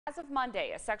As of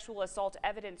Monday, a sexual assault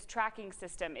evidence tracking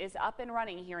system is up and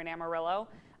running here in Amarillo,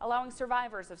 allowing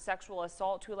survivors of sexual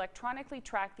assault to electronically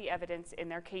track the evidence in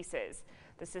their cases.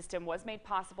 The system was made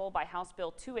possible by House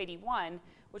Bill 281,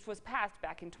 which was passed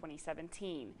back in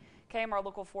 2017. KMR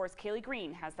Local 4's Kaylee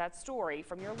Green has that story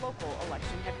from your local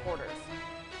election headquarters.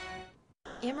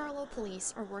 Amarillo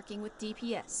police are working with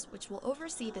DPS, which will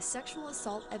oversee the sexual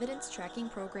assault evidence tracking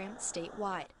program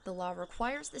statewide. The law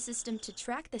requires the system to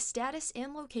track the status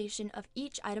and location of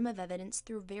each item of evidence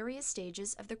through various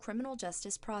stages of the criminal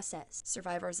justice process.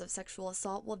 Survivors of sexual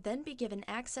assault will then be given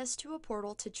access to a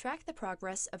portal to track the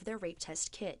progress of their rape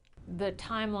test kit. The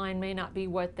timeline may not be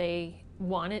what they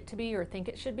want it to be or think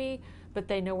it should be, but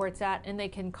they know where it's at, and they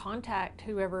can contact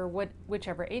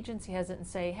whichever agency has it and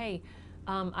say, hey,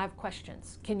 I have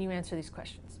questions. Can you answer these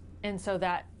questions? And so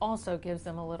that also gives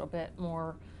them a little bit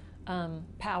more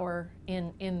power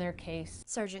in their case.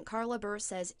 Sergeant Carla Burr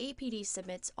says APD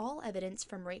submits all evidence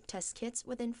from rape test kits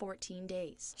within 14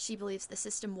 days. She believes the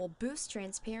system will boost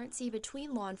transparency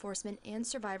between law enforcement and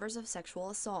survivors of sexual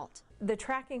assault. The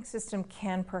tracking system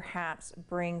can perhaps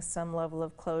bring some level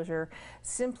of closure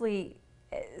simply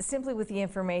with the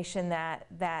information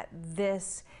that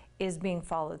this is being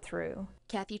followed through.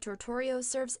 Kathy Tortorio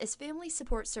serves as Family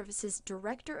Support Services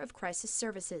Director of Crisis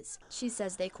Services. She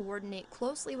says they coordinate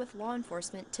closely with law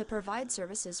enforcement to provide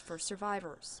services for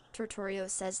survivors. Tortorio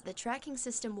says the tracking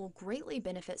system will greatly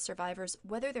benefit survivors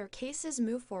whether their cases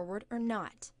move forward or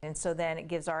not. And so then it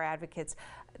gives our advocates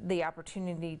the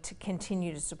opportunity to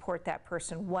continue to support that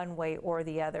person one way or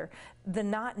the other. The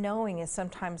not knowing is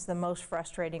sometimes the most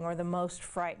frustrating or the most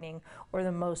frightening or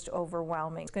the most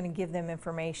overwhelming. It's going to give them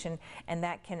information, and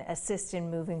that can assist in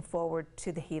moving forward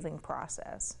to the healing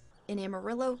process. In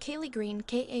Amarillo, Kaylee Green,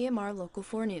 KAMR Local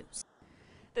 4 News.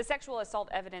 The sexual assault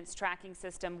evidence tracking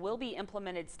system will be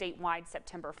implemented statewide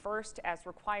September 1st as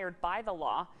required by the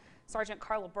law. Sergeant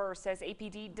Carla Burr says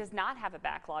APD does not have a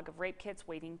backlog of rape kits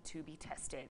waiting to be tested.